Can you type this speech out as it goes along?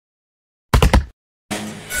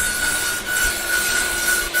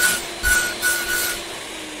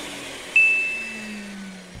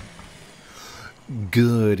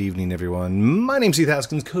Good evening, everyone. My name's Heath,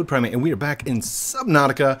 Haskins, Code Primate, and we are back in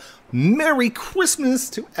Subnautica. Merry Christmas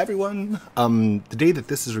to everyone! The day that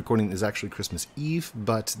this is recording is actually Christmas Eve,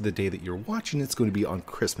 but the day that you're watching it's going to be on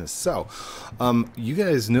Christmas. So, you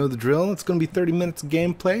guys know the drill. It's going to be 30 minutes of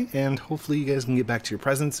gameplay, and hopefully you guys can get back to your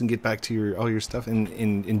presents and get back to all your stuff and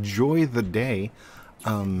enjoy the day.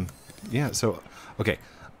 Yeah, so, okay,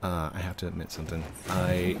 I have to admit something.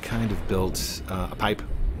 I kind of built a pipe.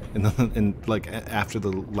 Like after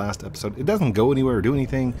the last episode, it doesn't go anywhere or do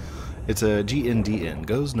anything. It's a GNDN,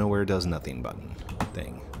 goes nowhere, does nothing button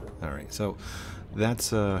thing. All right, so that's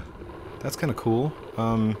kind of cool.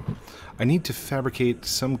 I need to fabricate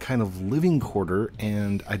some kind of living quarter,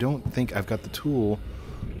 and I don't think I've got the tool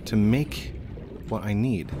to make what I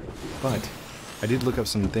need. But I did look up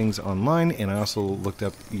some things online, and I also looked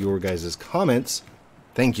up your guys' comments.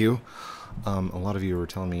 Thank you. A lot of you were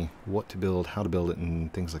telling me what to build, how to build it,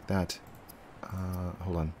 and things like that.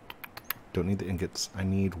 Hold on. Don't need the ingots. I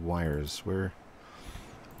need wires. Where's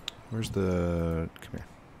the... Come here.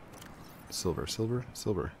 Silver.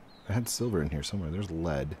 I had silver in here somewhere. There's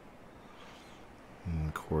lead.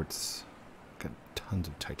 And quartz. Got tons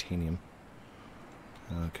of titanium.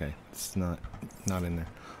 Okay. It's not in there.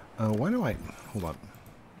 Why do I... Hold on.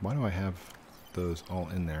 Why do I have those all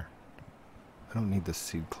in there? I don't need the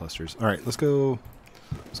seed clusters. All right, let's go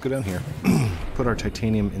down here. Put our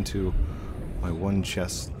titanium into my one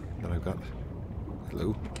chest that I've got.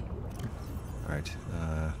 Hello. All right,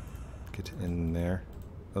 get in there.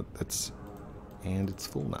 Oh, and it's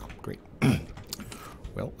full now. Great.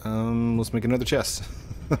 Well, let's make another chest.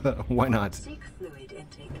 Why not?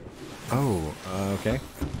 Oh, okay.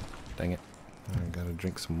 Dang it. I gotta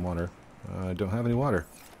drink some water. I don't have any water.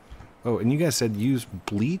 Oh, and you guys said use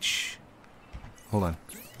bleach. Hold on.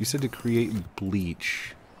 You said to create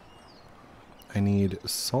bleach. I need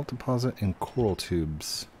salt deposit and coral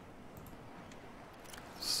tubes.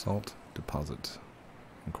 Salt deposit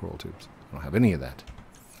and coral tubes. I don't have any of that.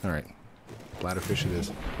 Alright. Bladderfish it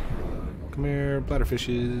is. Come here,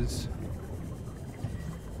 bladderfishes.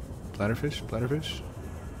 Bladderfish? Bladderfish?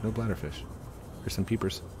 No bladderfish. Here's some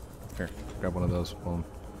peepers. Here, grab one of those while I'm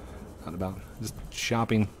out and about. Just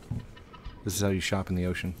shopping. This is how you shop in the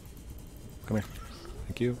ocean. Come here.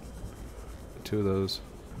 Thank you. 2 of those.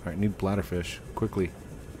 Alright, need bladderfish. Quickly.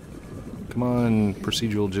 Come on,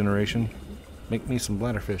 procedural generation. Make me some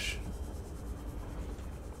bladderfish.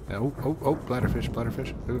 Oh, bladderfish.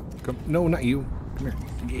 Come. No, not you. Come here.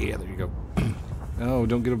 Yeah, there you go. Oh,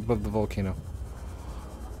 don't get above the volcano.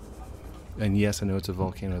 And yes, I know it's a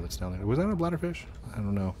volcano that's down there. Was that a bladderfish? I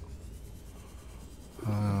don't know.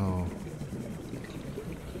 Oh.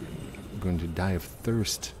 I'm going to die of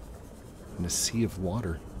thirst. In a sea of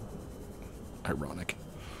water. Ironic.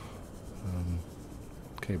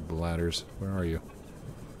 Okay, bladders. Where are you?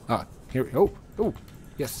 Ah, here. Oh,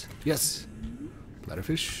 yes.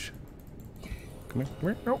 Bladderfish. Come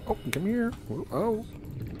here. Oh, come here. Oh,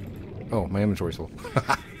 my inventory's full.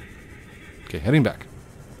 Okay, heading back.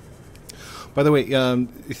 By the way,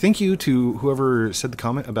 thank you to whoever said the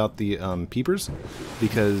comment about the peepers,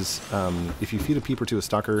 because if you feed a peeper to a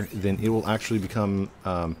stalker, then it will actually become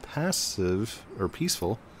passive or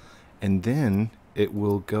peaceful, and then it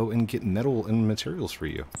will go and get metal and materials for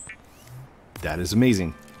you. That is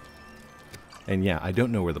amazing. And yeah, I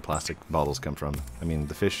don't know where the plastic bottles come from. I mean,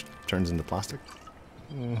 the fish turns into plastic?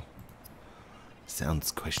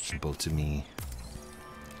 Sounds questionable to me.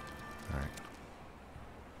 Alright.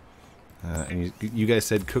 And you guys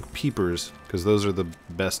said cook peepers, because those are the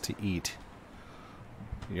best to eat.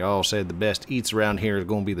 Y'all said the best eats around here are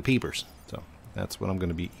going to be the peepers. So that's what I'm going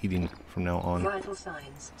to be eating from now on. Vital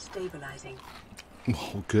signs stabilizing.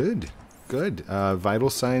 Oh, good.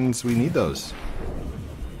 Vital signs, we need those.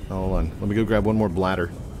 Hold on. Let me go grab one more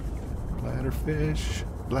bladder. Bladderfish.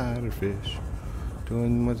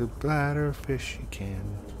 Doing what a bladderfish you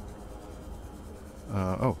can.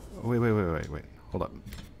 Oh, wait. Hold up.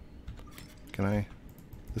 Can I?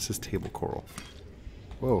 This is table coral.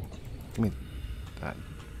 Whoa. Give me that.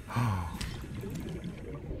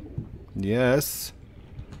 Yes.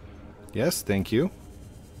 Yes, thank you.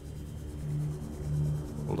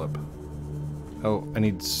 Hold up. Oh, I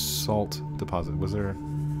need salt deposit. Was there a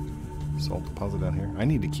salt deposit down here? I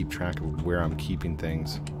need to keep track of where I'm keeping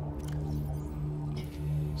things.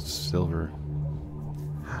 Silver.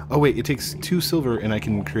 Oh, wait. It takes 2 silver and I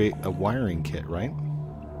can create a wiring kit, right?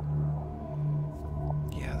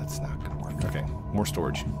 That's not going to work. Okay, more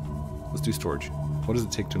storage. Let's do storage. What does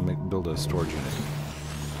it take to build a storage unit?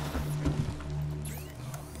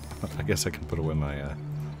 I guess I can put away my...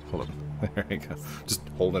 hold on. There you go. Just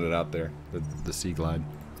holding it out there. The sea glide.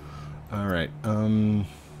 Alright,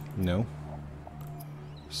 no.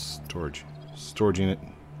 Storage unit.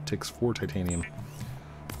 Takes 4 titanium.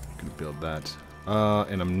 Gonna build that.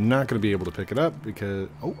 And I'm not gonna be able to pick it up because...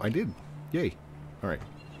 Oh, I did. Yay. Alright.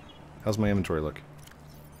 How's my inventory look?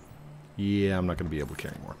 Yeah, I'm not gonna be able to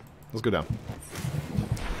carry more. Let's go down.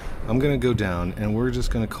 I'm gonna go down, and we're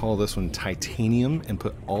just gonna call this one titanium and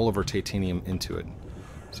put all of our titanium into it.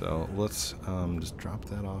 So let's just drop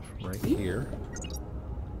that off right here.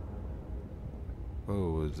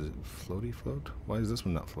 Oh, is it floaty float? Why is this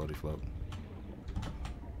one not floaty float?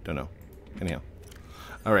 Don't know. Anyhow.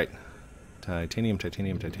 Alright. Titanium,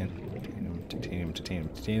 titanium, titanium, titanium, titanium, titanium,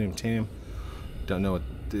 titanium, titanium. Don't know what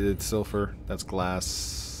it's silver. That's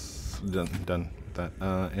glass. Done with that.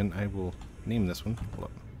 And I will name this one. Hold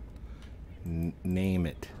up. Name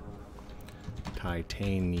it.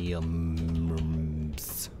 Titaniums.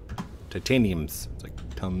 Titaniums. It's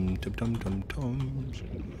like tum tum tum tum tums.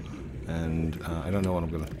 And I don't know what I'm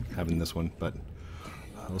gonna have in this one, but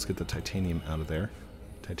let's get the titanium out of there.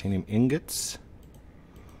 Titanium ingots.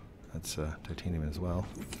 That's titanium as well.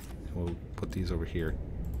 We'll put these over here.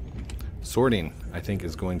 Sorting, I think,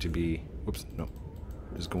 is going to be... Whoops, no.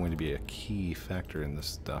 Is going to be a key factor in this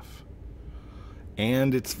stuff.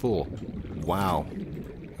 And it's full. Wow.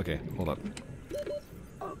 Okay, hold up.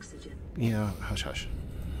 Oxygen. Yeah, hush hush.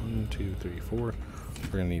 1, 2, 3, 4. We're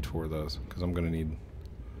gonna need 4 of those, because I'm gonna need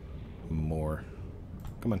more.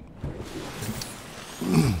 Come on.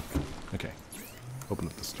 Okay. Open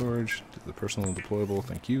up the storage. Do the personal deployable.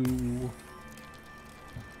 Thank you.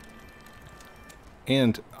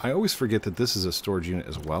 And I always forget that this is a storage unit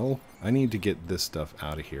as well. I need to get this stuff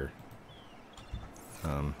out of here.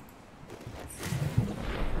 Come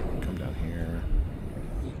down here.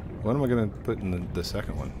 What am I going to put in the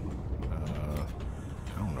second one?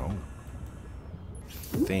 I don't know.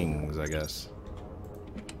 Things, I guess.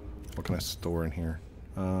 What can I store in here?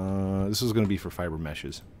 This is going to be for fiber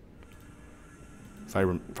meshes.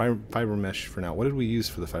 Fiber mesh for now. What did we use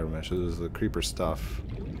for the fiber mesh? It was the creeper stuff.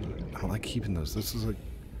 I don't like keeping those. This is like...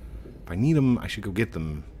 If I need them, I should go get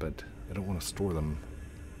them, but I don't want to store them.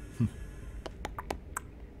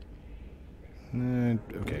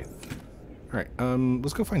 Okay. Alright,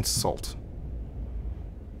 let's go find salt.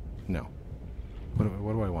 No. What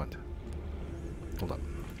do I want? Hold up.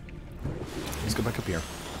 Let's go back up here.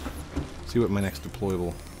 See what my next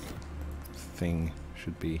deployable thing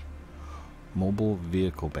should be. Mobile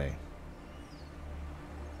vehicle bay.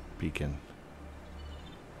 Beacon.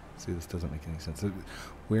 See, this doesn't make any sense.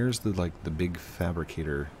 Where's the big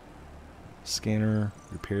fabricator? Scanner,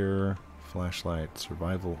 repair, flashlight,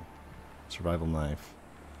 survival knife,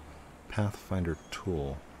 pathfinder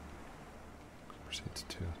tool. Proceeds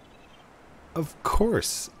to. Of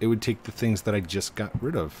course, it would take the things that I just got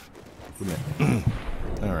rid of, wouldn't it?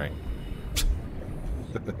 All right.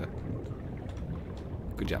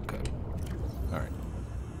 Good job, code. All right,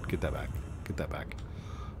 get that back. Get that back.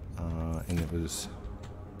 And it was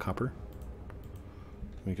copper.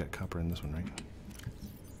 We got copper in this one, right?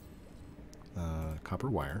 Copper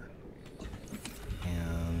wire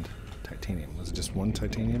and titanium. Was it just one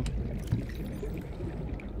titanium?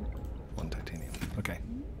 One titanium. Okay.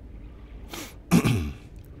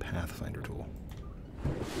 Pathfinder tool.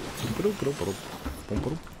 There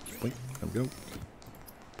we go.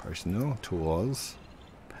 Personnel tools.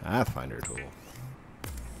 Pathfinder tool.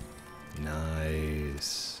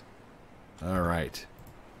 Nice. Alright.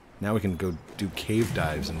 Now we can go do cave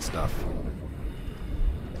dives and stuff.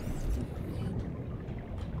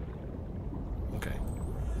 Okay.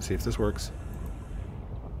 Let's see if this works.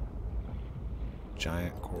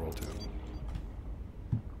 Giant coral tube.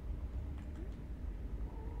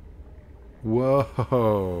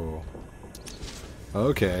 Whoa.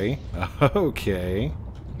 Okay. Okay.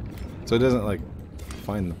 So it doesn't like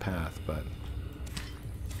find the path, but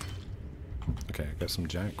okay, I got some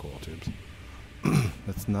giant coral tubes.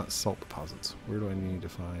 That's not salt deposits. Where do I need to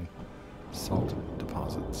find salt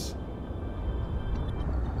deposits?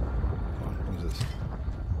 Come on, what is this?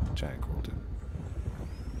 Giant coral tube.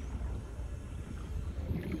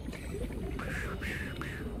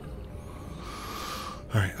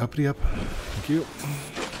 Alright, uppity up. Thank you.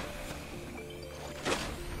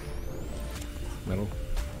 Metal.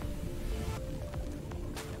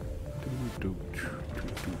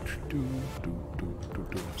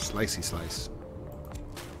 Slicey slice.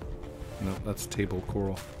 No, that's table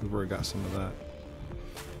coral. We've already got some of that.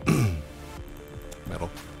 Metal.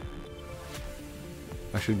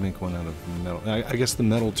 I should make one out of metal. I guess the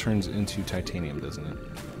metal turns into titanium, doesn't it?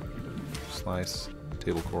 Slice,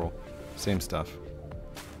 table coral, same stuff.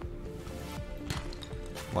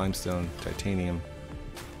 Limestone, titanium.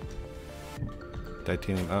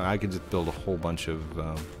 Titanium. I could just build a whole bunch of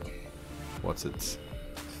what's its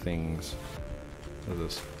things. What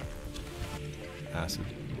is this? Acid.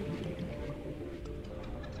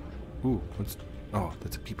 Ooh, what's? Oh,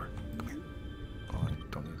 that's a peeper. Come here. Oh, I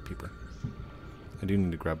don't need a peeper. I do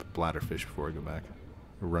need to grab a bladderfish before I go back.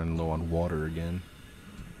 We're running low on water again.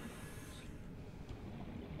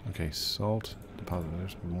 Okay, salt deposit.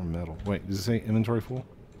 There's more metal. Wait, does it say inventory full?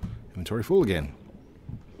 Inventory full again.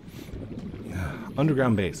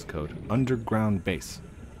 Underground base code. Underground base.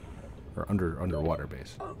 Or underwater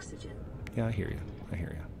base. Oxygen. Yeah, I hear you. I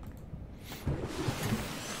hear you.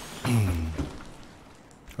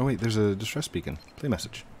 Oh wait, there's a distress beacon. Play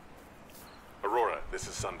message. Aurora, this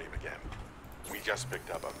is Sunbeam again. We just picked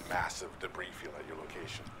up a massive debris field at your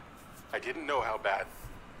location. I didn't know how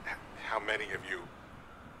many of you...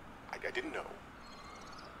 I didn't know.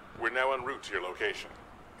 We're now en route to your location.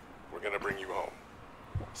 We're gonna bring you home.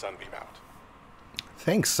 Sunbeam out.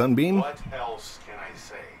 Thanks, Sunbeam. What else can I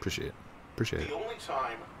say? Appreciate it. Appreciate it. The only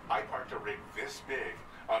time I parked a rig this big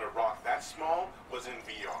on a rock that small was in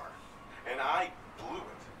VR. And I blew it.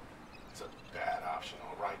 It's a bad option,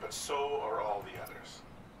 all right, but so are all the others.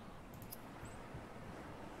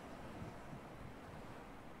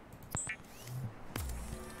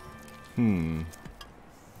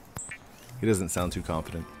 He doesn't sound too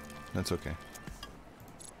confident. That's okay.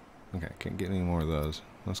 Okay, can't get any more of those.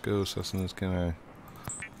 Let's go, sustenance.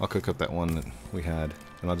 I'll cook up that one that we had,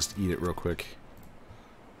 and I'll just eat it real quick.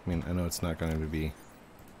 I mean, I know it's not going to be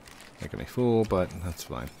making me full, but that's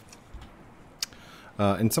fine.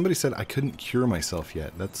 And somebody said I couldn't cure myself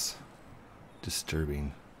yet. That's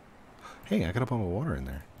disturbing. Hey, I got a bottle of water in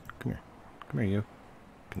there. Come here. Come here, you.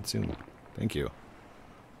 Consume. Thank you.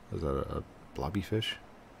 Is that a blobby fish?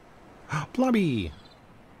 Blobby!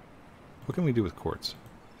 What can we do with quartz?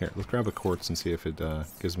 Here, let's grab a quartz and see if it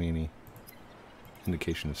gives me any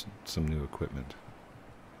indication of some new equipment.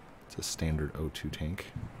 It's a standard O2 tank.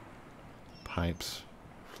 Pipes.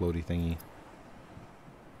 Floaty thingy.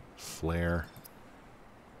 Flare.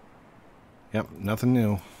 Yep, nothing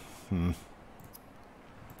new.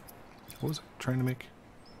 What was I trying to make?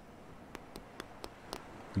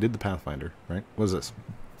 We did the Pathfinder, right? What is this?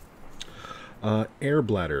 Air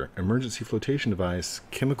bladder. Emergency flotation device.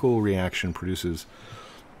 Chemical reaction produces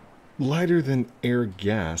lighter than air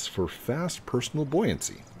gas for fast personal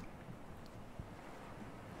buoyancy.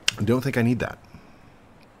 I don't think I need that.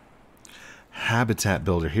 Habitat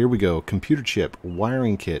builder. Here we go. Computer chip,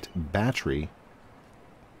 wiring kit, battery.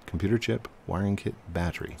 Computer chip, wiring kit,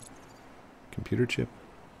 battery. Computer chip.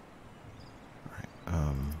 Alright,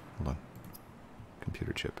 hold on.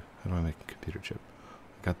 Computer chip. How do I make a computer chip?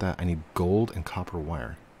 I got that. I need gold and copper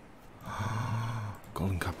wire.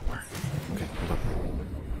 Gold and copper wire. Okay, hold up.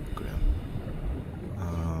 Go down.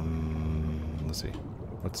 Let's see.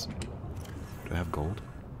 Do I have gold?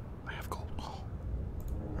 I have gold. Oh.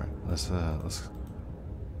 Alright, let's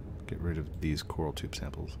get rid of these coral tube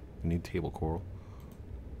samples. We need table coral.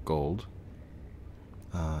 Gold.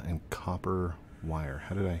 And copper wire.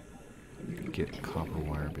 How did I get copper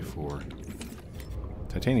wire before?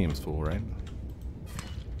 Titanium's full, right?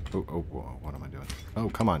 Oh, whoa, what am I doing? Oh,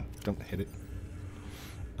 come on. Don't hit it.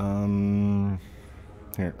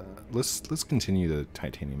 Here, let's continue the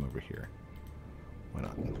titanium over here. Why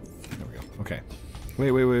not? There we go. Okay.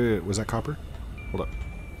 Wait. Was that copper? Hold up.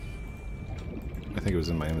 I think it was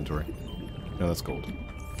in my inventory. No, that's gold.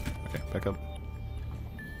 Okay, back up.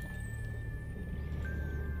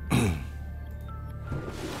 Alright,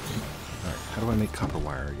 how do I make copper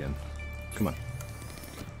wire again? Come on.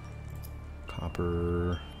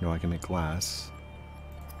 Copper... No, I can make glass.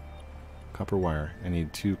 Copper wire. I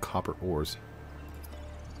need 2 copper ores.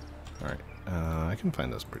 Alright, I can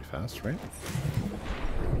find those pretty fast, right?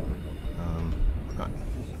 Not.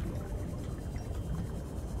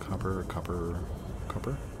 Copper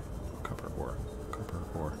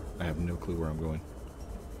ore. I have no clue where I'm going.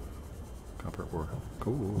 Copper ore.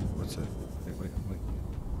 Cool. What's that? Wait.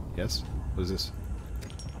 Yes? What is this?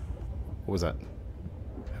 What was that?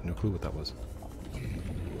 I have no clue what that was.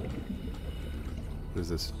 What is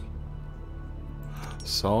this?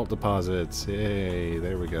 Salt deposits. Hey,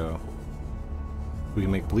 there we go. We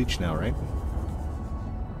can make bleach now, right?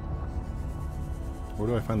 Where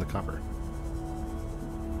do I find the copper?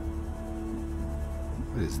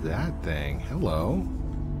 What is that thing? Hello?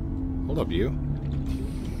 Hold up, you.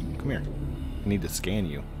 Come here. I need to scan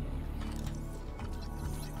you.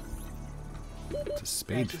 It's a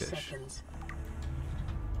spadefish.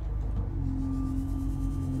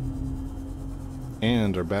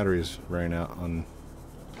 And our battery's running out on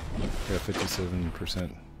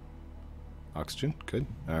 57%. Oxygen, good.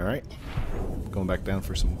 Alright. Going back down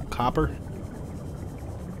for some copper.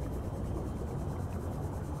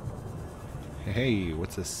 Hey,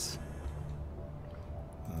 what's this?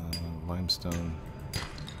 Limestone.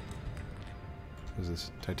 What is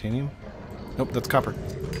this? Titanium? Nope, that's copper.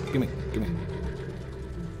 Gimme, gimme.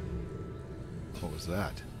 What was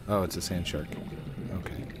that? Oh, it's a sand shark.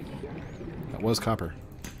 Okay. That was copper.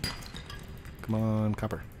 Come on,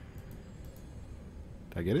 copper.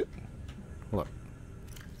 Did I get it? Hold up.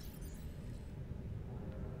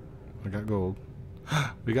 I got gold.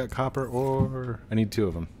 We got copper ore. I need 2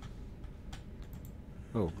 of them.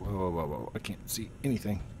 Oh, whoa, whoa, whoa, whoa. I can't see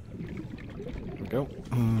anything. There we go.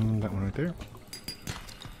 That one right there.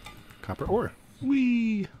 Copper ore.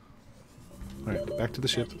 Whee! Alright, back to the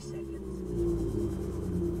ship.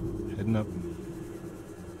 Heading up.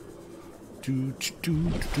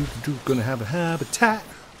 Gonna have a habitat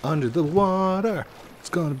under the water. It's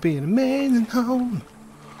gonna be an amazing home.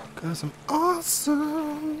 'Cause I'm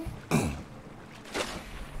awesome.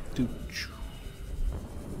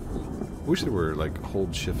 Wish there were like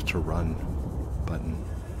hold shift to run button.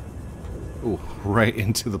 Oh, right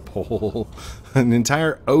into the pole. An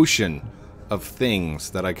entire ocean of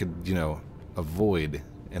things that I could, you know, avoid,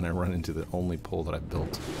 and I run into the only pole that I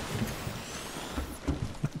built.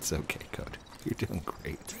 It's okay, Code. You're doing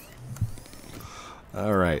great.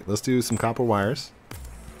 Alright, let's do some copper wires.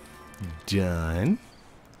 Done.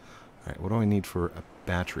 Alright, what do I need for a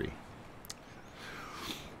battery?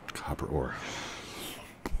 Copper ore.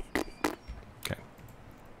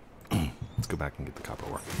 Let's go back and get the copper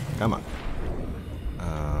ore. Come on.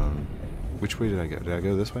 Which way did I go? Did I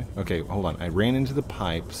go this way? Okay, hold on. I ran into the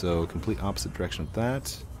pipe, so complete opposite direction of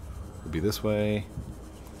that. Would be this way.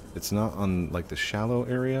 It's not on, like, the shallow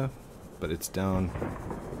area, but it's down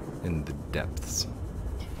in the depths.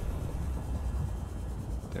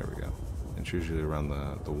 There we go. It's usually around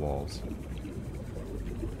the walls.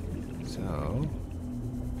 So...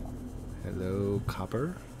 hello,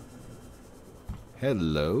 copper.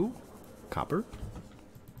 Hello? Copper?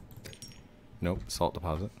 Nope, salt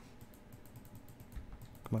deposit.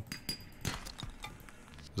 Come on.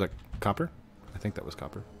 Was that copper? I think that was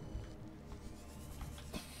copper.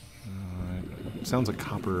 Sounds like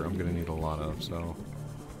copper I'm gonna need a lot of, so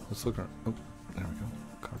let's look around. Oh, there we go.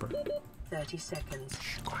 Copper. 30 seconds.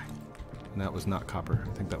 Shh, quiet. And that was not copper.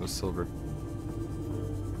 I think that was silver.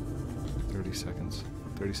 30 seconds.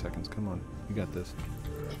 30 seconds. Come on. You got this.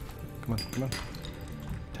 Come on, come on.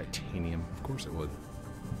 Titanium. Of course it would.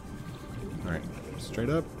 Alright. Straight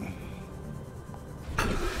up.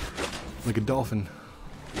 Like a dolphin.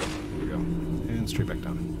 There we go. And straight back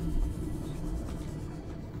down.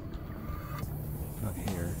 Not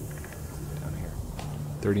here. Down here.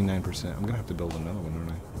 39%. I'm gonna have to build another one,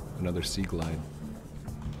 aren't I? Another sea glide.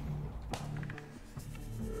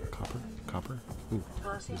 Copper? Copper? Ooh.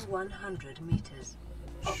 Passing 100 meters.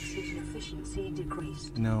 Oxygen efficiency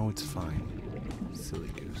decreased. No, it's fine. Silly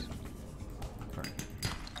goose. Alright.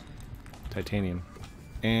 Titanium.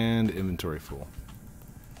 And inventory full.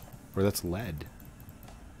 Or that's lead.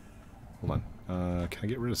 Hold on. Can I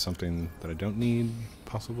get rid of something that I don't need,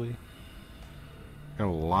 possibly? Got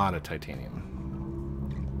a lot of titanium.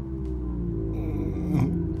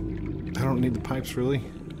 I don't need the pipes, really.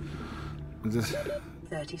 This...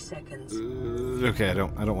 30 seconds. Okay, I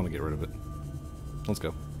don't want to get rid of it. Let's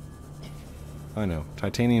go. I know.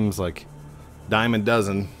 Titanium's like dime a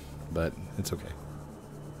dozen, but it's okay.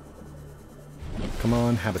 Come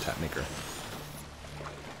on, habitat maker.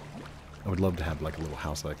 I would love to have like a little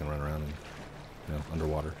house that I can run around in, you know,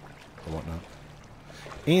 underwater or whatnot.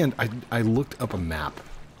 And I looked up a map,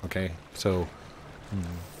 okay? So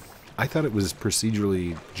I thought it was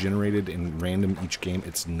procedurally generated and random each game.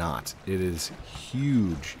 It's not. It is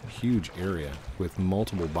huge, huge area with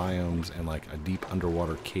multiple biomes and like a deep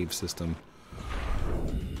underwater cave system.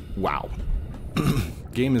 Wow.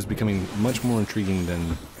 Game is becoming much more intriguing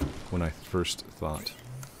than when I first thought.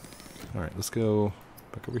 Alright, let's go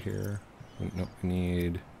back over here. Nope, we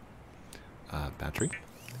need battery.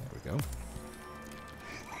 There we go.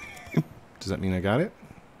 Does that mean I got it?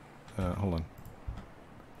 Hold on.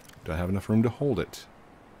 Do I have enough room to hold it?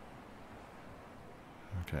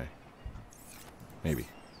 Okay. Maybe.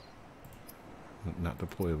 Not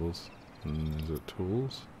deployables. Is it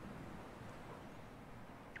tools?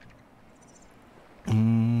 I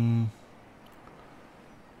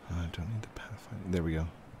don't need the pathfinder. There we go.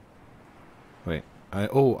 Wait.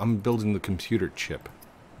 I'm building the computer chip.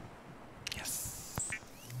 Yes.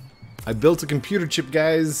 I built a computer chip,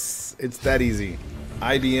 guys. It's that easy.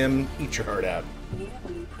 IBM, eat your heart out. New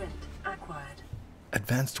blueprint acquired.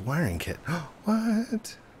 Advanced wiring kit.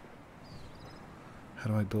 What? How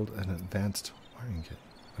do I build an advanced wiring kit?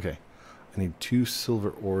 Okay. I need 2 silver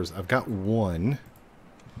ores. I've got 1.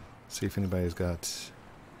 See if anybody's got...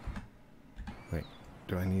 Wait.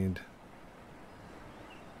 Do I need...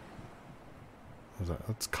 What was that?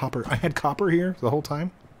 That's copper. I had copper here the whole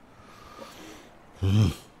time?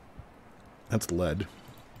 That's lead.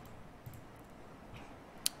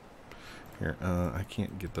 Here, I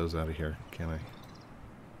can't get those out of here, can I?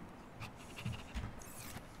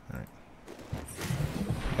 Alright.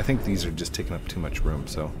 I think these are just taking up too much room,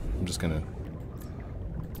 so I'm just gonna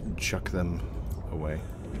chuck them away.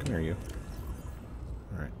 Come here, you.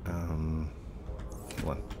 Alright,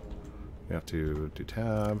 hold on. We have to do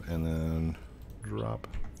tab and then drop.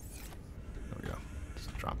 There we go.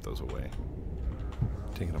 Just drop those away.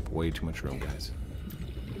 Taking up way too much room, guys.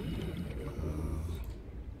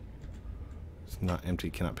 It's not empty,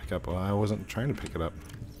 cannot pick up. Well, I wasn't trying to pick it up.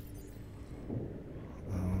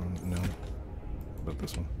 No. How about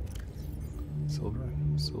this one? Silver?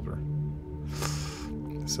 Silver.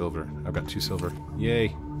 Silver. I've got 2 silver.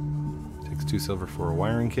 Yay! Takes 2 silver for a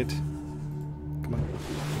wiring kit. Come on.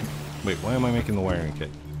 Wait, why am I making the wiring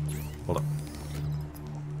kit? Hold up.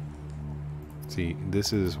 See,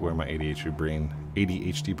 this is where my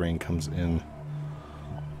ADHD brain comes in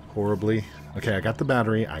horribly. Okay, I got the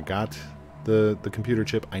battery. I got the computer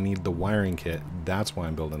chip. I need the wiring kit. That's why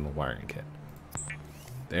I'm building the wiring kit.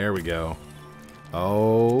 There we go.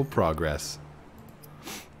 Oh, progress.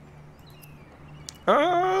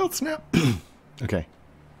 Oh, snap. Okay.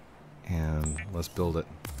 And let's build it.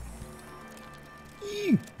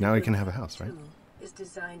 Eee! Now we can have a house, right? Is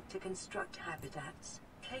designed to construct habitats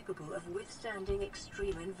capable of withstanding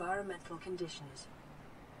extreme environmental conditions.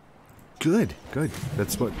 Good, good.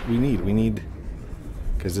 That's what we need. We need...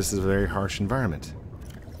 Because this is a very harsh environment.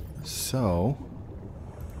 So...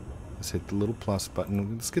 Let's hit the little plus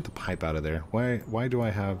button. Let's get the pipe out of there. Why do I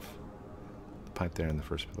have the pipe there in the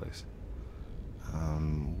first place?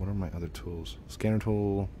 What are my other tools? Scanner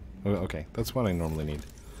tool. Oh, okay, that's what I normally need.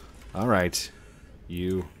 All right,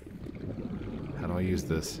 you. How do I use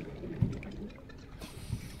this?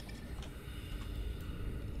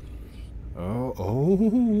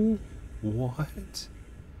 Oh, what?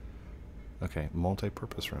 Okay,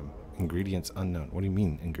 multi-purpose room. Ingredients unknown. What do you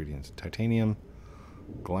mean ingredients? Titanium.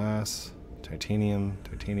 Glass, titanium,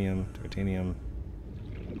 titanium, titanium.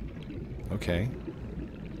 Okay.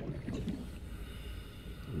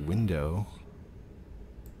 Window.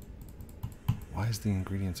 Why is the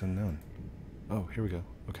ingredients unknown? Oh, here we go.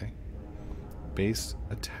 Okay. Base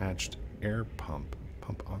attached air pump.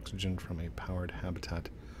 Pump oxygen from a powered habitat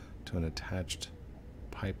to an attached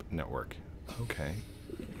pipe network. Okay.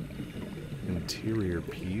 Interior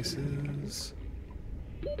pieces.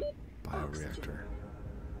 Bioreactor.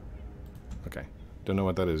 Okay, don't know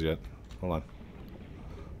what that is yet. Hold on.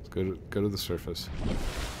 Let's go to the surface.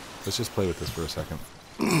 Let's just play with this for a second.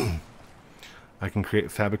 I can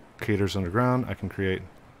create fabricators underground. I can create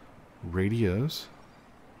radios.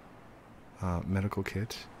 Medical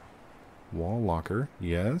kit. Wall locker.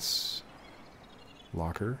 Yes.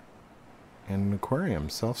 Locker. And an aquarium.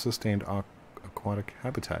 Self-sustained aquatic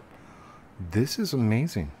habitat. This is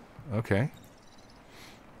amazing. Okay.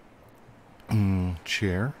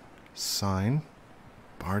 Chair. Sign.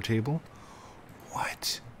 Bar table.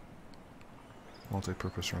 What?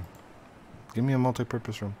 Multi-purpose room. Give me a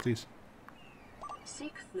multi-purpose room, please.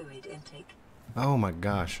 Seek fluid intake. Oh my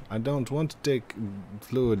gosh. I don't want to take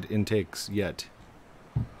fluid intakes yet.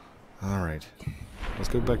 Alright. Let's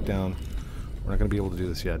go back down. We're not going to be able to do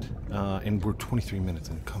this yet. And we're 23 minutes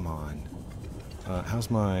in. Come on. How's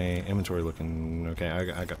my inventory looking? Okay,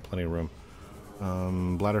 I got plenty of room.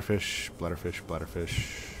 Bladderfish, bladderfish,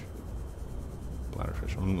 bladderfish.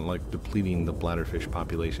 Bladderfish. I'm like depleting the bladderfish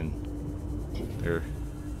population.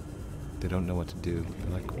 They don't know what to do.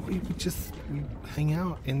 They're like, well, we just hang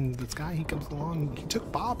out, and this guy, he comes along. He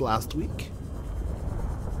took Bob last week.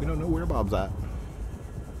 We don't know where Bob's at.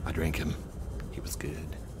 I drank him. He was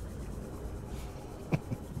good.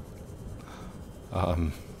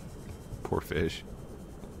 Poor fish.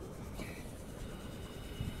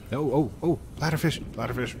 Oh, bladderfish,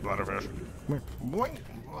 bladderfish, bladderfish. Come here. Boing.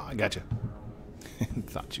 Oh, I got you.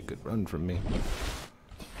 Thought you could run from me.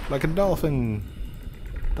 Like a dolphin.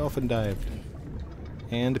 Dolphin dived.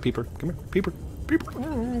 And a peeper. Come here. Peeper. Peeper.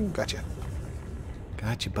 Gotcha.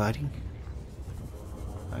 Gotcha, buddy.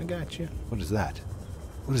 I got you. What is that?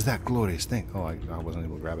 What is that glorious thing? Oh, I wasn't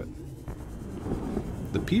able to grab it.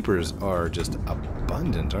 The peepers are just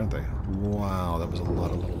abundant, aren't they? Wow, that was a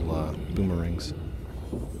lot of little boomerangs.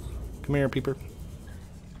 Come here, peeper.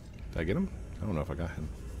 Did I get him? I don't know if I got him.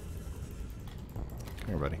 Come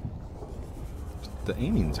here, buddy. Just The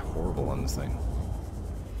aiming's horrible on this thing.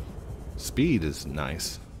 Speed is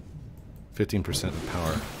nice. 15%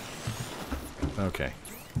 power. Okay.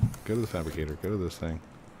 Go to the fabricator. Go to this thing.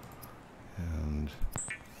 And...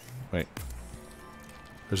 wait.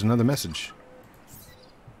 There's another message.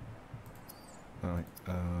 Alright.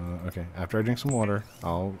 Okay. After I drink some water,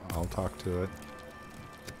 I'll talk to it.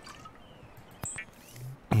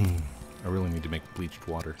 I really need to make bleached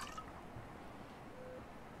water.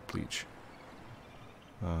 Bleach.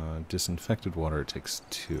 Disinfected water, it takes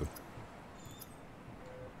 2.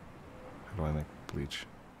 How do I make bleach?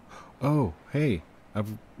 Oh, hey! I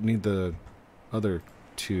need the other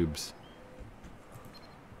tubes.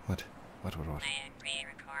 What? What?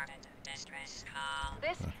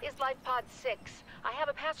 This is Life Pod 6. I have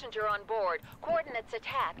a passenger on board. Coordinates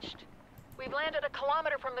attached. We've landed a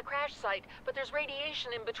kilometer from the crash site, but there's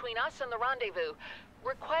radiation in between us and the rendezvous.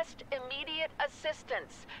 Request immediate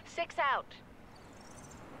assistance. 6 out.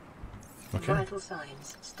 Okay. Vital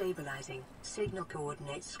signs stabilizing. Signal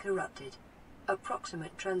coordinates corrupted.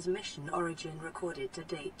 Approximate transmission origin recorded to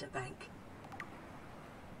data bank.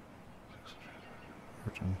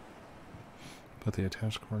 But the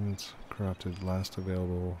attached coordinates corrupted. Last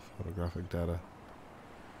available photographic data.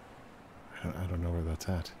 I don't know where that's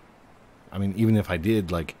at. I mean, even if I did,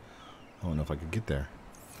 like, I don't know if I could get there.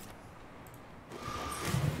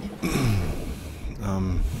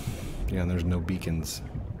 Yeah, and there's no beacons.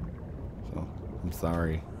 So, I'm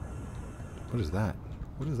sorry. What is that?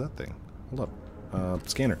 What is that thing? Hold up.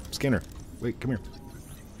 Scanner. Scanner. Wait, come here.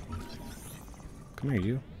 Come here,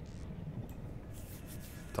 you.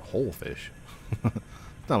 It's a whole fish.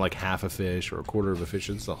 It's not like half a fish or a quarter of a fish.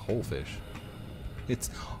 It's a whole fish. It's...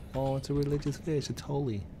 oh, it's a religious fish. It's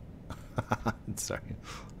holy. Sorry.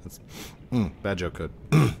 That's... bad joke code.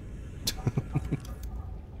 Alright,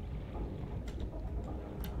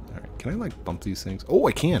 can I, like, bump these things? Oh,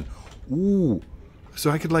 I can! Ooh! So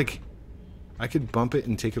I could, like... I could bump it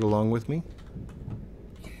and take it along with me?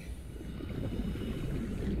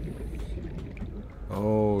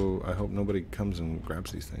 Oh, I hope nobody comes and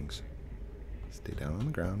grabs these things. Stay down on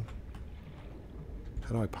the ground.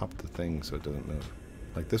 How do I pop the thing so it doesn't move?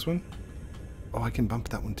 Like this one? Oh, I can bump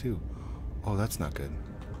that one too. Oh, that's not good.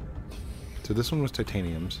 So this one was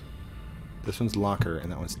titaniums. This one's locker,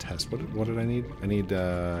 and that one's test. What did I need? I need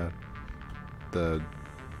the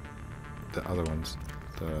other ones.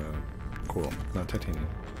 The coral, not titanium.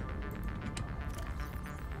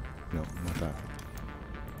 No, not that.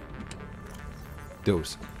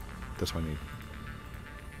 Those. That's what I need.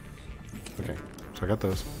 Okay, so I got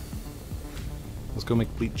those. Let's go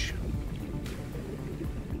make bleach.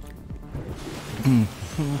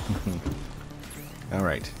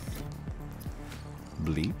 Alright.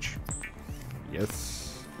 Bleach.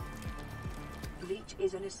 Yes. Bleach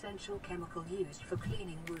is an essential chemical used for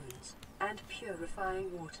cleaning wounds and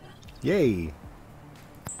purifying water. Yay!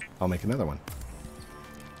 I'll make another one.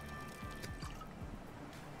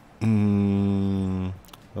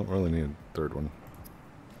 Don't really need a third one.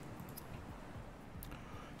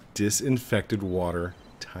 Disinfected water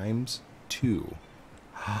times 2.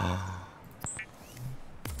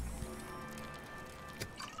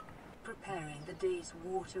 Preparing the day's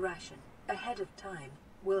water ration ahead of time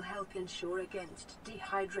will help ensure against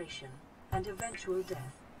dehydration and eventual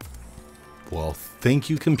death. Well, thank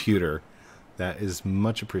you, computer. That is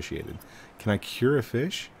much appreciated. Can I cure a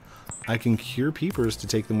fish? I can cure peepers to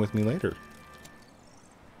take them with me later.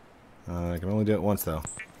 I can only do it once, though.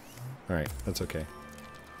 Alright, that's okay.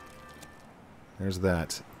 There's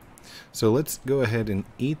that. So let's go ahead and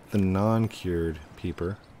eat the non-cured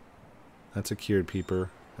peeper. That's a cured peeper.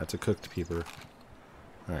 That's a cooked peeper.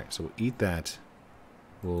 Alright, so we'll eat that.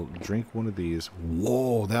 We'll drink one of these.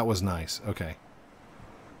 Whoa, that was nice. Okay.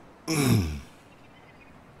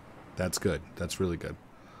 That's good. That's really good.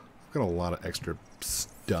 I've got a lot of extra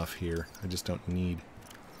stuff here. I just don't need.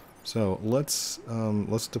 So let's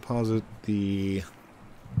deposit the.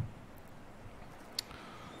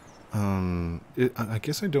 I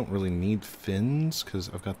guess I don't really need fins because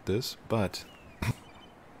I've got this, but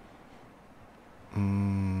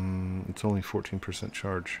it's only 14%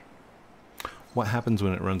 charge. What happens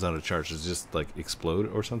when it runs out of charge? Does it just like explode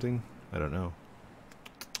or something? I don't know.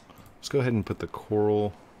 Let's go ahead and put the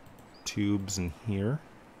coral tubes in here.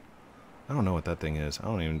 I don't know what that thing is. I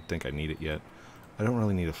don't even think I need it yet. I don't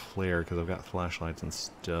really need a flare because I've got flashlights and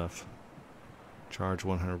stuff. Charge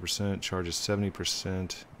 100%. Charge is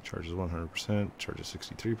 70%. Charge is 100%. Charge is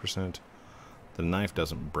 63%. The knife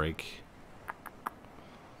doesn't break.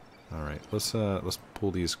 All right, let's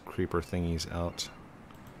pull these creeper thingies out.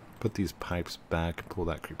 Put these pipes back. Pull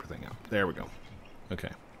that creeper thing out. There we go.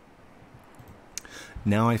 Okay.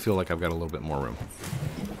 Now I feel like I've got a little bit more room.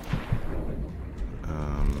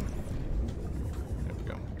 There we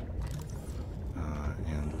go.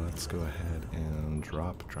 And let's go ahead and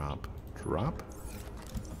drop.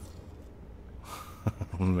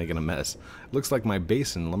 I'm making a mess. Looks like my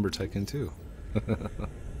base in Lumber Tycoon too.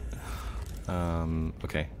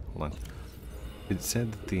 Okay, hold on. It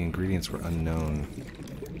said that the ingredients were unknown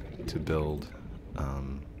to build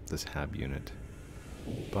this hab unit.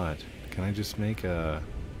 But can I just make a...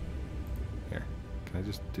 Here, can I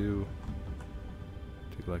just do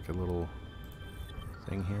like a little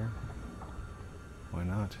thing here? Why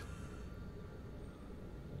not?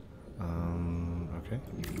 Okay.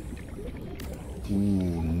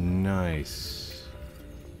 Ooh, nice.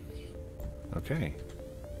 Okay.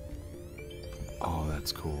 Oh,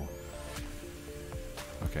 that's cool.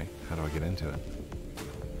 Okay, how do I get into it?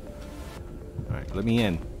 Alright, let me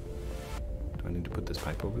in. Do I need to put this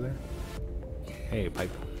pipe over there? Hey,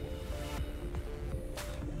 pipe.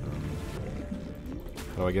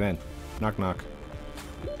 How do I get in? Knock, knock.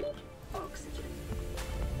 Oxygen.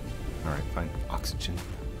 Alright, fine. Oxygen.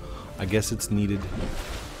 I guess it's needed.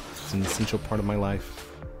 It's an essential part of my life.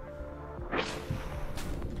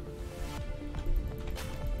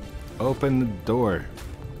 Open the door.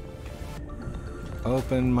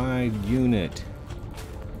 Open my unit.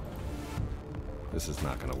 This is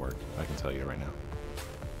not going to work. I can tell you right now.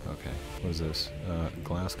 Okay, what is this?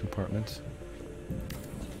 Glass compartment.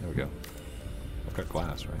 There we go. I've got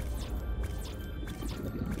glass, right?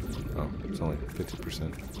 Oh, it's only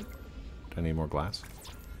 50%. Do I need more glass?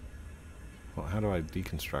 Well, how do I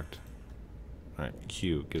deconstruct? Alright,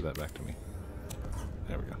 Q, give that back to me.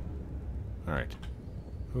 There we go. Alright.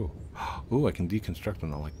 Ooh. Ooh, I can deconstruct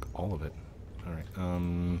and I like all of it. Alright,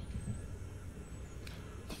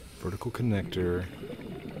 vertical connector.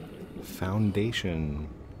 Foundation.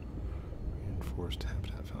 Reinforced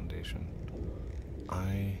habitat foundation.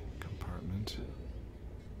 I compartment.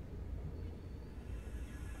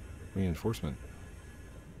 Reinforcement.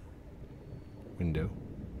 Window.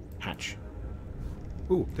 Hatch.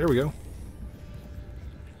 Ooh, there we go.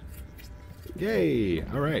 Yay!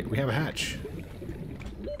 Alright, we have a hatch.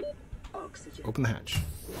 Oxygen. Open the hatch.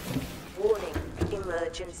 Warning,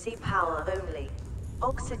 emergency power only.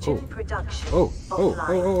 Oxygen production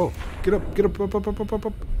Oh. Get up.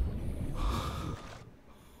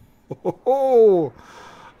 Oh.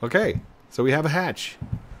 Okay, so we have a hatch.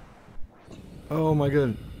 Oh my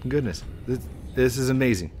goodness. This is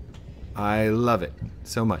amazing. I love it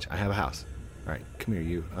so much. I have a house. Alright, come here,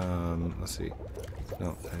 you. Let's see.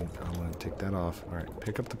 No, I want to take that off. Alright,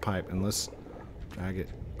 pick up the pipe and let's drag it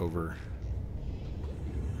over.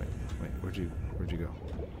 Wait, where'd you go?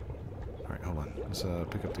 Alright, hold on. Let's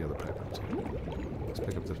pick up the other pipe. Let's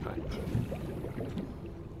pick up this pipe.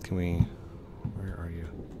 Can we... Where are you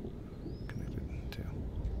connected to?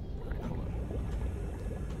 Alright, hold on.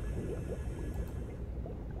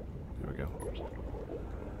 There we go.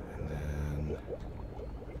 And then...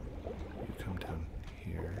 You come down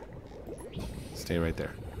here. Stay right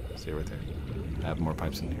there. Stay right there. I have more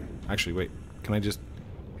pipes in here. Actually, wait. Can I just...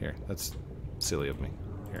 Here, that's silly of me.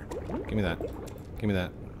 Here, give me that. Give me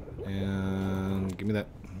that. And give me that.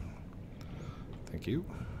 Thank you.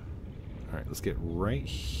 Alright, let's get right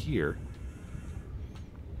here.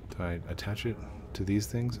 Do I attach it to these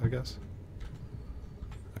things, I guess?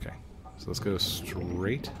 Okay, so let's go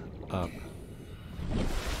straight up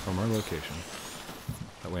from our location.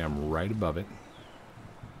 That way I'm right above it.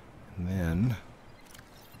 And then,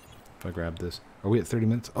 if I grab this... Are we at 30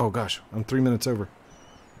 minutes? Oh gosh, I'm 3 minutes over.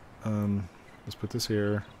 Let's put this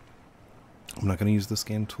here. I'm not going to use the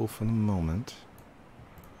scan tool for the moment.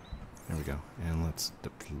 There we go. And let's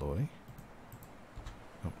deploy.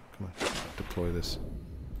 Oh, come on. Deploy this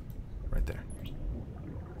right there.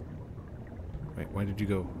 Wait, why did you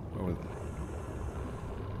go over there?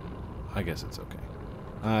 I guess it's okay.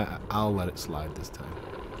 I'll let it slide this time.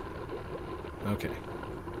 Okay.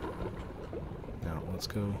 Now, let's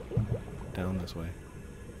go down this way.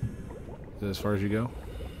 Is that as far as you go?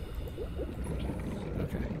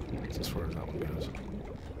 Okay, that's as far as that one goes.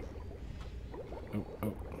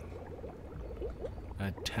 Oh.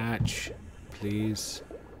 Attach, please.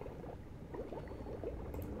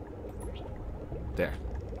 There.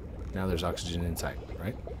 Now there's oxygen inside,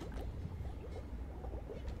 right?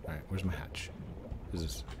 Alright, where's my hatch?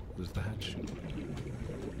 Is this the hatch?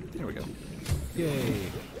 There we go. Yay!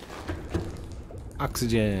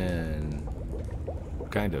 Oxygen!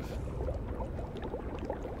 Kind of.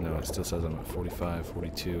 No, it still says I'm at 45,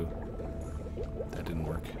 42. That didn't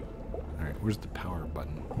work. Alright, where's the power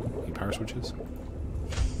button? Any power switches?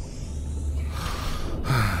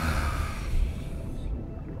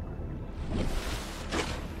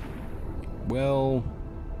 Well,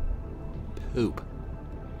 poop.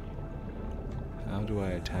 How do I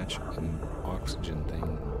attach an oxygen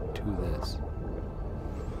thing to this?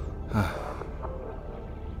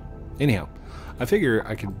 Anyhow, I figure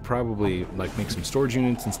I could probably like make some storage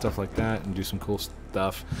units and stuff like that and do some cool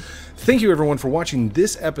stuff. Thank you everyone for watching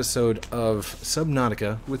this episode of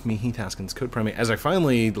Subnautica with me, Heath Haskins, Code Primate, as I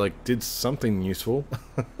finally like did something useful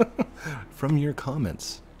from your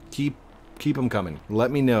comments. Keep them coming. Let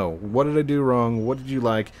me know. What did I do wrong? What did you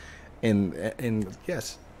like? And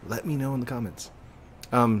yes, let me know in the comments.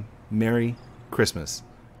 Merry Christmas.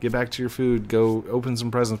 Get back to your food. Go open some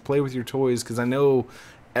presents. Play with your toys, because I know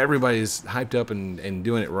everybody's hyped up and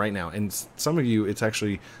doing it right now. And some of you, it's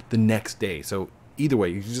actually the next day. So either way,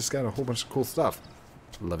 you just got a whole bunch of cool stuff.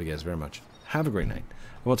 Love you guys very much. Have a great night.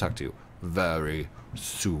 And we'll talk to you very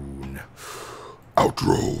soon.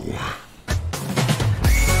 Outro.